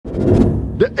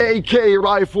The AK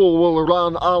rifle will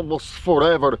run almost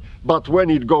forever, but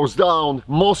when it goes down,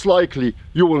 most likely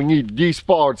you will need these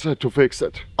parts to fix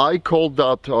it. I call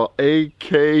that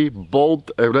AK bolt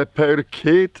repair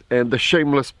kit, and the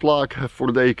shameless plug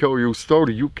for the AKU store.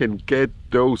 You can get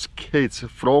those kits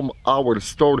from our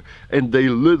store and they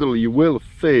literally will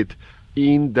fit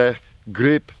in the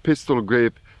grip, pistol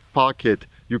grip pocket.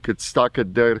 You could stack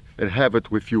it there and have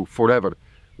it with you forever.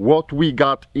 What we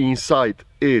got inside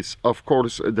is, of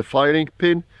course, the firing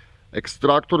pin,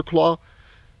 extractor claw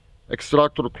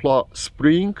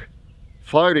spring,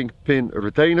 firing pin,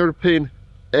 retainer pin,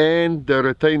 and the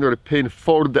retainer pin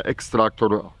for the extractor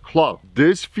claw.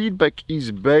 This feedback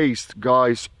is based,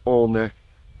 guys, on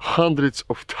hundreds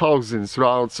of thousands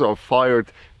rounds of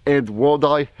fired and what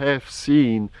I have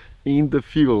seen in the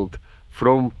field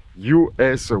from you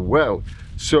as well.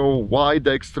 So why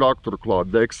the extractor claw?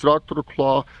 The extractor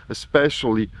claw,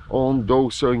 especially on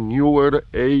those newer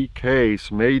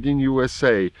AKs made in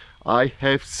USA, I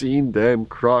have seen them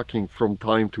cracking from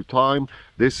time to time.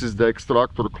 This is the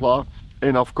extractor claw,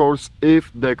 and of course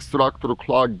if the extractor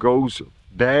claw goes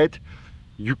bad,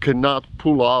 you cannot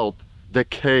pull out the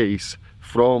case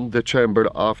from the chamber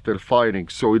after firing.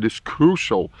 So it is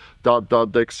crucial that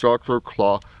the extractor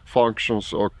claw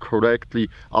functions correctly.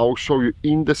 I'll show you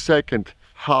in the second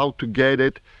how to get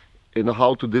it and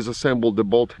how to disassemble the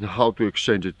bolt and how to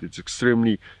exchange it. It's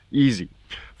extremely easy.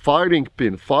 Firing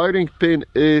pin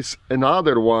is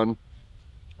another one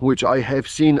which I have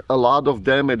seen a lot of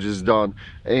damages done,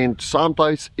 and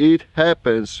sometimes it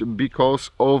happens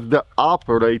because of the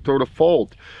operator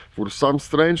fault. For some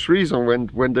strange reason,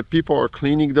 when the people are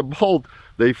cleaning the bolt,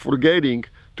 they forgetting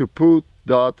to put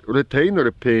that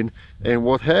retainer pin, and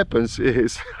what happens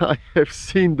is I have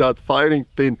seen that firing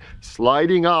pin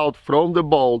sliding out from the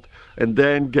bolt and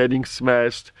then getting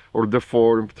smashed or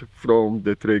deformed from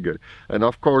the trigger, and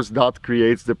of course that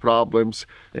creates the problems,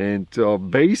 and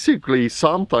basically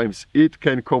sometimes it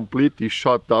can completely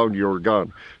shut down your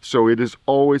gun. So it is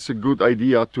always a good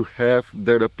idea to have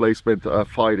the replacement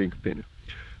firing pin.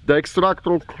 The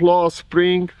extractor claw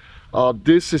spring,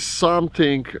 this is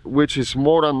something which is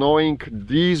more annoying.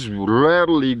 These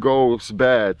rarely goes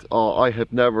bad. I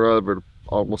have never ever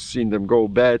almost seen them go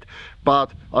bad,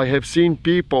 but I have seen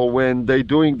people when they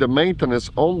doing the maintenance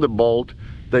on the bolt,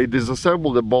 they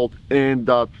disassemble the bolt and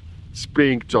that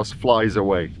spring just flies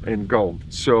away and gone.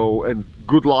 So, and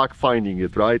good luck finding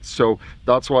it, right? So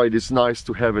that's why it is nice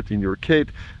to have it in your kit.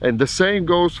 And the same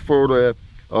goes for the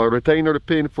retainer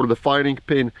pin, for the firing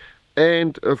pin,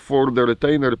 and for the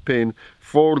retainer pin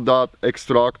for that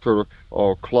extractor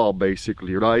claw,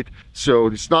 basically, right? So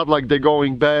it's not like they're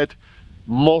going bad.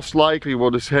 Most likely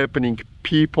what is happening,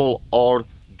 people are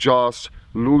just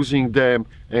losing them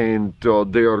and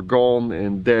they are gone,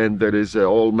 and then there is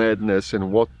all madness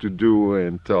and what to do,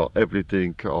 and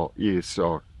everything is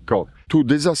gone. To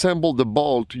disassemble the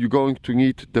bolt, you're going to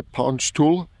need the punch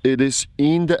tool. It is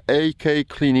in the AK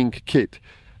cleaning kit.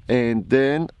 And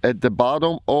then at the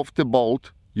bottom of the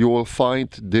bolt you will find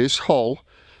this hole,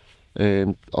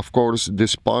 and of course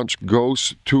this punch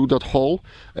goes to that hole,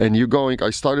 and you're going, I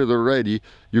started already,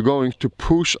 you're going to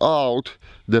push out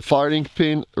the firing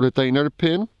pin, retainer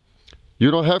pin.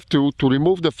 You don't have to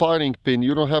remove the firing pin,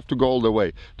 you don't have to go all the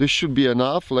way. This should be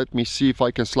enough. Let me see if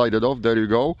I can slide it off. There you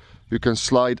go. You can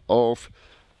slide off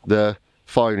the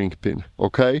firing pin,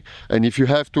 okay? And if you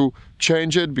have to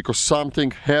change it because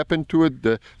something happened to it,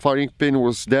 the firing pin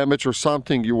was damaged or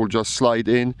something, you will just slide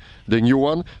in the new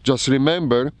one. Just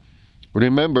remember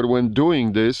when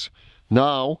doing this,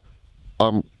 now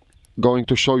I'm going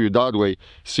to show you that way.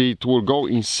 See, it will go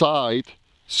inside.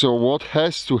 So what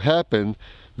has to happen,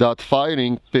 that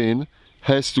firing pin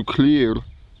has to clear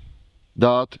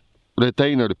that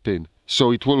retainer pin,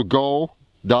 so it will go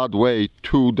that way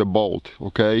to the bolt,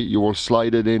 okay? You will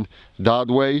slide it in that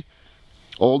way,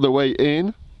 all the way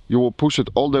in. You will push it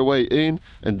all the way in,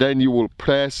 and then you will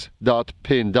press that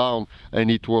pin down and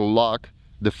it will lock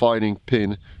the firing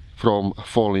pin from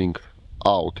falling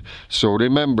out. So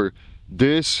remember,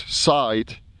 this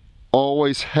side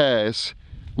always has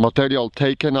material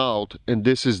taken out, and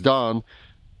this is done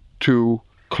to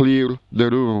clear the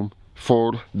room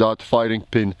for that firing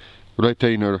pin,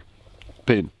 retainer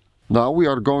pin. Now we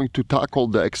are going to tackle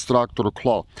the extractor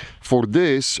claw. For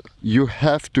this, you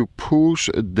have to push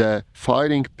the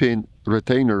firing pin,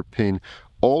 retainer pin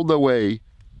all the way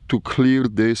to clear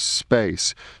this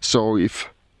space. So if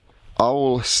I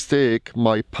will stick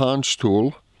my punch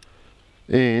tool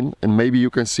in, and maybe you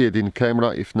can see it in camera,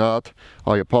 if not,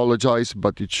 I apologize,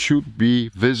 but it should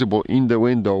be visible in the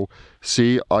window.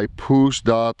 See, I push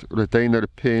that retainer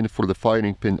pin for the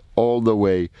firing pin all the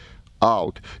way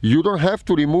out. You don't have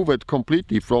to remove it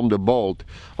completely from the bolt,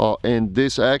 and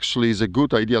this actually is a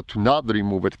good idea to not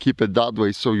remove it. Keep it that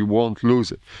way so you won't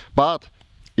lose it. But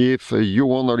if you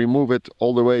want to remove it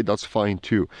all the way, that's fine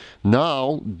too.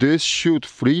 Now this should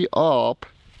free up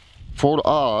for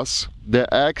us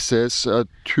the access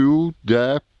to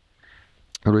the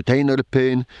retainer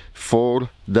pin for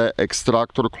the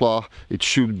extractor claw. It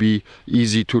should be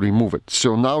easy to remove it.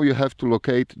 So now you have to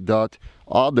locate that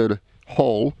other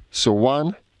hole. So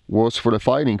one was for the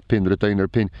firing pin, retainer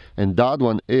pin, and that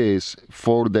one is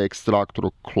for the extractor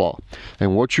claw.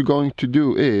 And what you're going to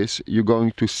do is you're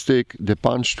going to stick the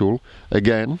punch tool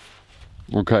again,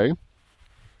 okay,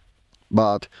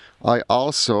 but I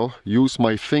also use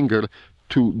my finger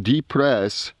to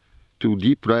depress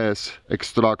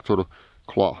extractor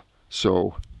claw.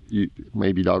 So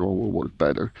maybe that one will work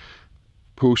better.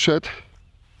 Push it.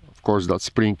 Of course, that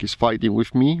spring is fighting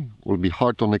with me. Will be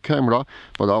hard on the camera,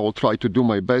 but I will try to do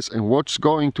my best. And what's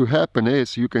going to happen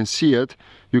is you can see it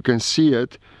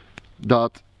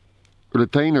that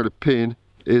retainer pin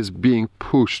is being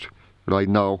pushed right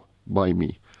now by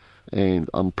me, and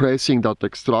I'm pressing that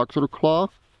extractor claw.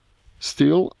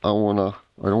 Still, I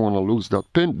don't wanna lose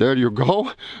that pin. There you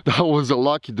go. That was a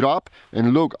lucky drop.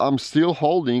 And look, I'm still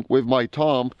holding with my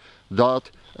thumb that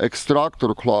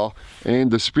extractor claw and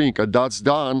the spring, and that's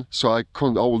done. So I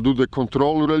will do the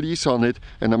control release on it,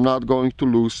 and I'm not going to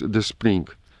lose the spring.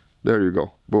 There you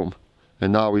go, boom.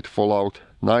 And now it fall out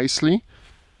nicely,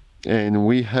 and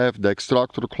we have the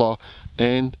extractor claw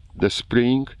and the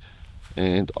spring.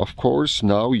 And of course,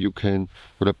 now you can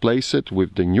replace it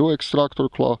with the new extractor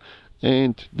claw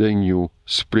and the new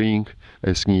spring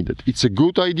as needed. It's a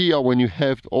good idea when you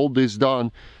have all this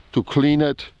done to clean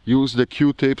it. Use the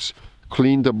Q-tips,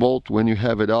 clean the bolt when you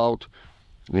have it out,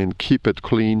 and keep it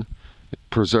clean,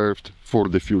 preserved for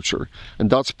the future.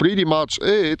 And that's pretty much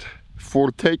it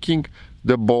for taking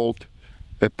the bolt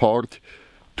apart.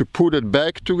 To put it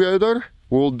back together,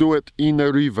 we'll do it in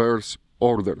a reverse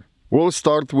order. We'll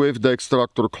start with the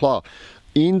extractor claw.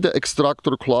 In the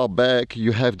extractor claw back,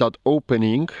 you have that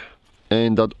opening,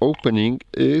 and that opening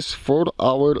is for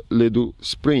our little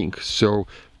spring. So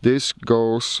this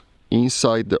goes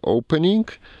inside the opening,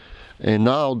 and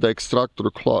now the extractor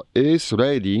claw is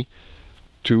ready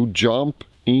to jump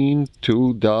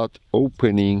into that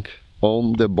opening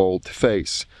on the bolt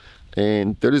face.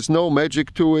 And there is no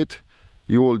magic to it.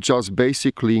 You will just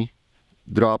basically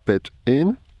drop it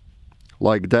in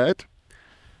like that,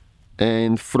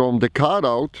 and from the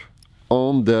cutout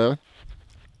on the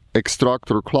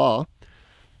extractor claw,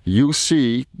 you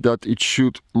see that it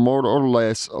should more or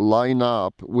less line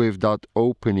up with that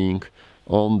opening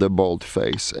on the bolt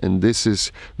face. And this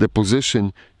is the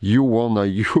position you wanna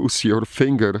use your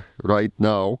finger right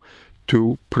now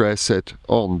to press it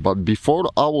on. But before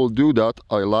I will do that,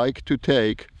 I like to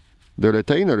take the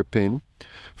retainer pin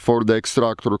for the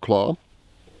extractor claw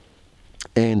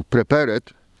and prepare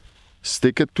it,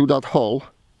 stick it to that hole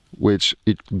which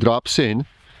it drops in,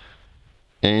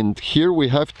 and here we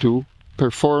have to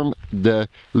perform the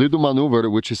little maneuver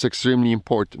which is extremely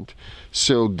important.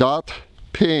 So that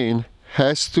pin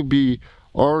has to be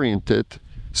oriented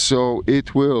so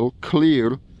it will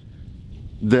clear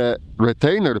the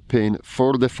retainer pin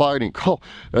for the firing. Oh,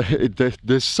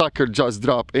 this sucker just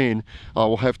dropped in. I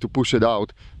will have to push it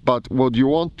out. But what you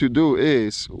want to do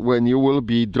is, when you will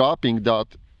be dropping that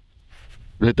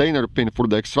retainer pin for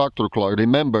the extractor claw,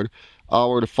 remember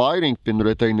our firing pin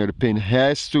retainer pin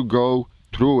has to go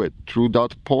through it, through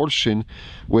that portion,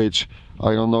 which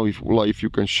I don't know if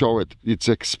you can show it. It's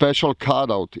a special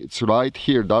cutout. It's right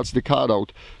here. That's the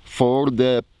cutout for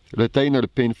the retainer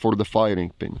pin for the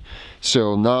firing pin.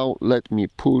 So now let me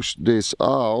push this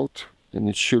out, and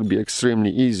it should be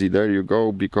extremely easy. There you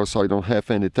go, because I don't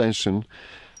have any tension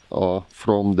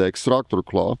from the extractor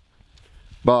claw.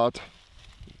 But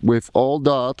with all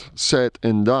that said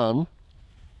and done,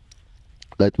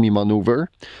 let me maneuver.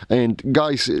 And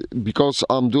guys, because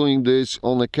I'm doing this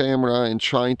on a camera and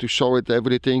trying to show it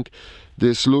everything,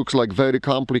 this looks like very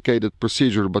complicated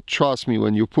procedure, but trust me,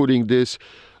 when you're putting this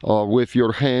with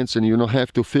your hands and you don't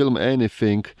have to film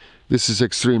anything, this is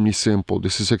extremely simple.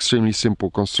 This is extremely simple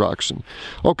construction.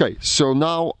 Okay, so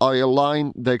now I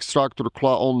align the extractor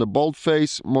claw on the bolt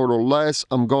face, more or less.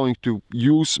 I'm going to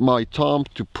use my thumb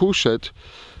to push it,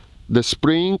 the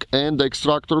spring and the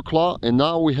extractor claw, and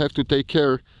now we have to take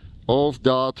care of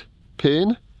that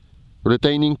pin,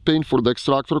 retaining pin for the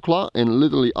extractor claw, and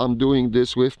literally I'm doing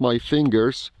this with my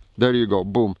fingers. There you go,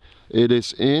 boom, it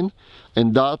is in,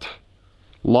 and that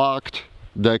locked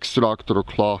the extractor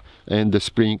claw and the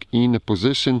spring in a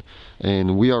position,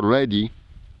 and we are ready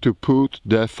to put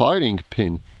the firing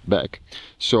pin back.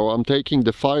 So I'm taking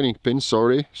the firing pin,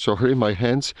 sorry my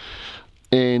hands,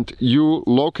 and you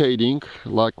locating,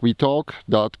 like we talk,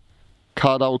 that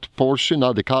cutout portion,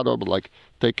 not the cutout, but like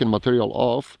taking material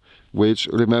off, which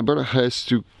remember has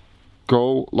to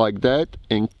go like that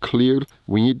and clear.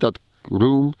 We need that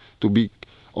room to be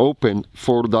open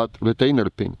for that retainer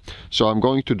pin. So I'm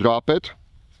going to drop it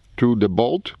to the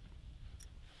bolt,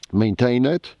 maintain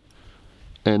it,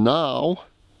 and now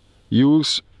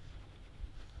use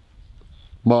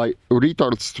my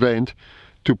retard strength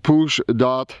to push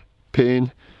that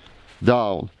pin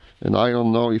down. And I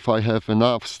don't know if I have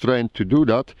enough strength to do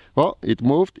that. Oh, it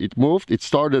moved, it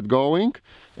started going,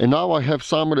 and now I have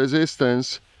some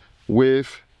resistance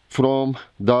from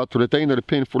that retainer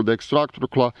pin for the extractor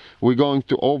claw. We're going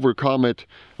to overcome it.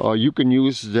 You can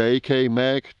use the AK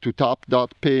mag to tap that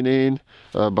pin in,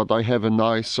 but I have a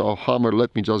nice hammer.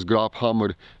 Let me just grab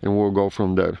hammer and we'll go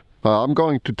from there. I'm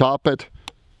going to tap it.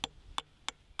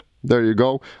 There you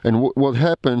go. And what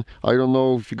happened, I don't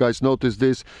know if you guys noticed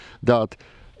this, that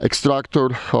extractor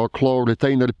claw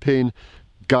retainer pin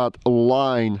got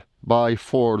aligned by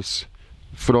force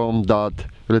from that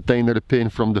retainer pin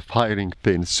from the firing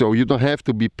pin. So you don't have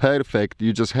to be perfect,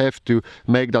 you just have to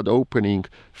make that opening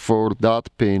for that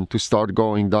pin to start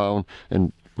going down,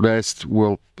 and rest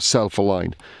will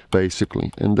self-align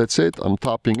basically. And that's it. I'm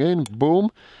tapping in,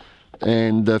 boom,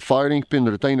 and the firing pin,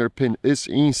 retainer pin is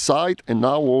inside. And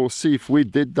now we'll see if we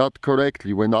did that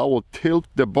correctly. When I will tilt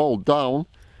the bolt down,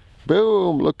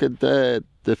 boom, look at that,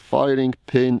 the firing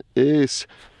pin is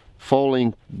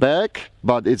falling back,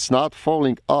 but it's not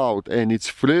falling out, and it's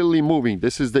freely moving.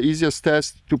 This is the easiest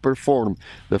test to perform.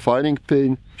 The firing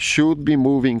pin should be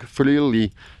moving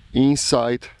freely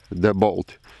inside the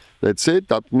bolt. That's it.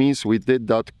 That means we did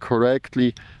that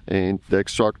correctly, and the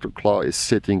extractor claw is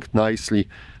sitting nicely.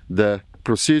 The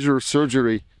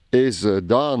surgery is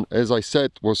done. As I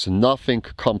said, was nothing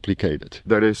complicated.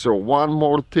 There is one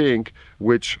more thing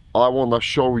which I want to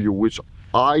show you, which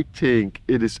I think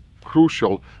it is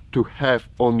crucial to have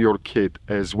on your kit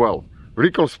as well.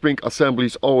 Recoil spring assembly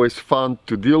is always fun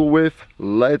to deal with.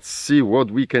 Let's see what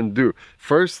we can do.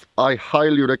 First, I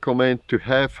highly recommend to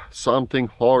have something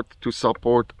hard to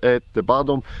support at the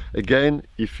bottom. Again,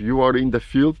 if you are in the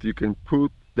field, you can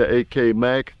put the AK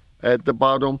mag at the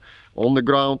bottom on the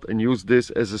ground and use this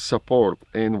as a support.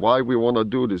 And why we want to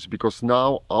do this? Because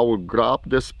now I will grab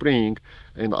the spring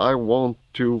and I want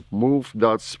to move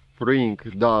that spring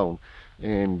down.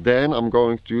 And then I'm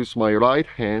going to use my right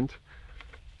hand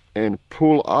and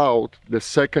pull out the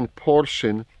second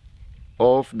portion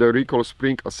of the recoil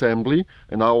spring assembly,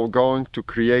 and I'm going to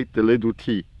create the little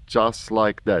T, just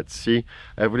like that. See,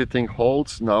 everything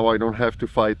holds. Now I don't have to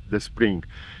fight the spring.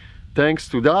 Thanks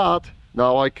to that,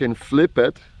 now I can flip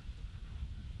it,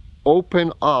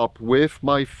 open up with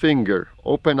my finger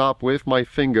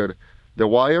the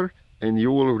wire, and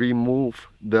you will remove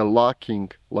the locking,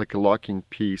 like a locking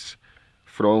piece,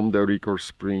 from the recoil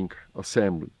spring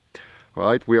assembly.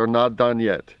 Right, we are not done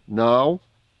yet. Now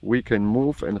we can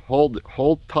move and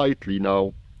hold tightly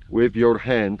now with your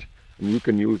hand, and you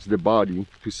can use the body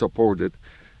to support it,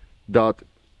 that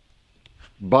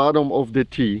bottom of the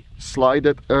T, slide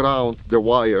it around the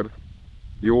wire.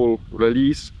 You will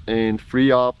release and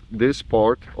free up this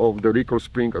part of the recoil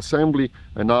spring assembly,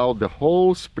 and now the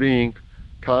whole spring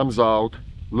comes out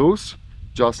loose,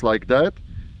 just like that.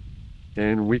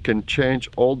 And we can change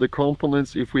all the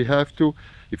components if we have to.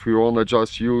 If we want to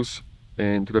just use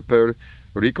and repair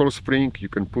recoil spring, you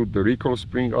can put the recoil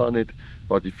spring on it.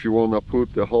 But if you want to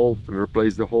put the whole,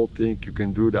 replace the whole thing, you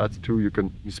can do that too. You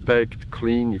can inspect,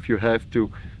 clean if you have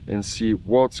to, and see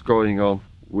what's going on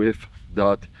with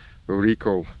that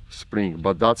recoil spring.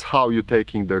 But that's how you're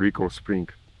taking the recoil spring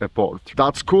apart.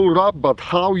 That's cool, Rob, but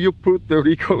how you put the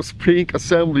recoil spring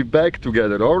assembly back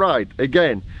together? All right,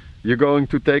 again, you're going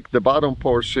to take the bottom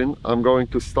portion. I'm going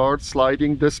to start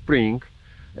sliding the spring,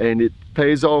 and it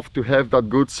pays off to have that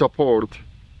good support,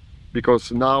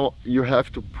 because now you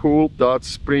have to pull that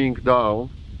spring down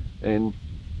and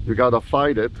you gotta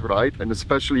fight it, right? And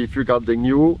especially if you got the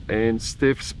new and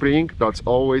stiff spring, that's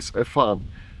always a fun.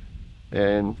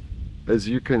 And as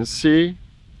you can see,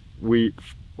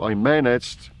 I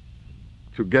managed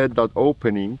to get that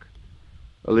opening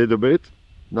a little bit.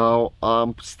 Now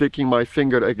I'm sticking my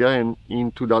finger again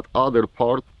into that other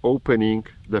part, opening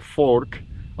the fork.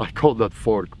 I call that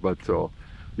fork, but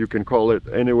you can call it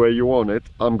any way you want it.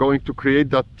 I'm going to create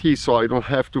that T so I don't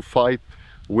have to fight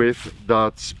with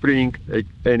that spring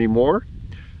anymore.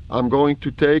 I'm going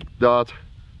to take that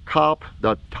cap,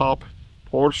 that top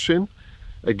portion,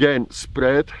 again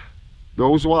spread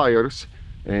those wires,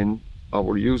 and I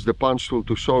will use the punch tool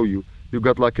to show you. you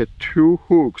got like a two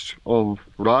hooks on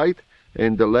right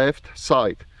and the left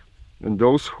side, and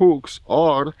those hooks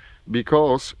are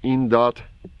because in that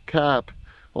cap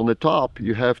on the top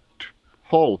you have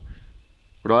hole,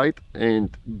 right,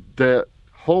 and the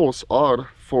holes are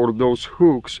for those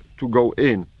hooks to go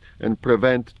in and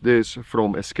prevent this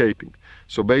from escaping.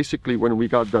 So basically, when we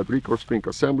got that recoil spring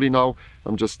assembly now,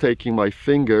 I'm just taking my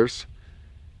fingers,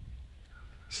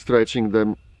 stretching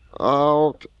them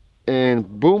out, and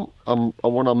boom, I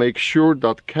want to make sure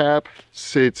that cap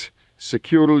sits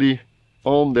securely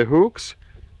on the hooks.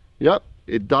 Yep,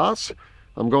 it does.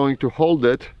 I'm going to hold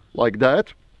it like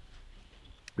that.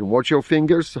 And watch your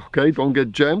fingers, okay, don't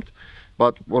get jammed.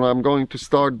 But what I'm going to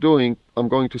start doing, I'm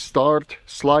going to start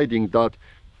sliding that,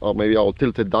 or maybe I'll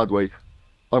tilt it that way.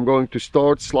 I'm going to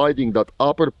start sliding that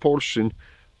upper portion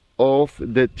of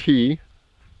the T.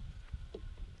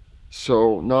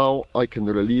 So now I can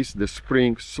release the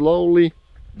spring slowly,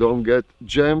 don't get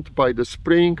jammed by the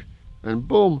spring, and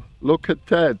boom, look at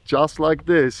that, just like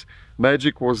this,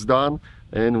 magic was done,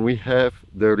 and we have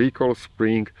the recoil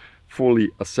spring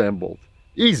fully assembled.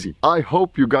 Easy. I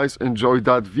hope you guys enjoyed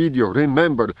that video.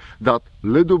 Remember that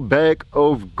little bag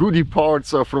of goodie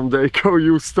parts from the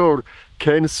EcoU store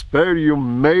can spare you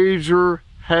major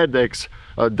headaches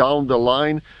down the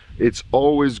line. It's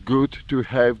always good to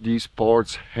have these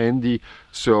parts handy,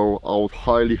 so I would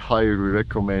highly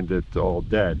recommend it. All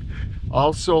that.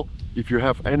 Also, if you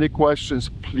have any questions,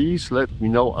 please let me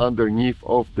know underneath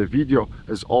of the video.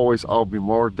 As always, I'll be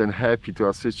more than happy to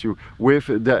assist you with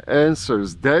the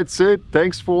answers. That's it.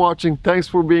 Thanks for watching, thanks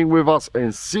for being with us,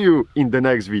 and see you in the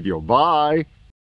next video. Bye.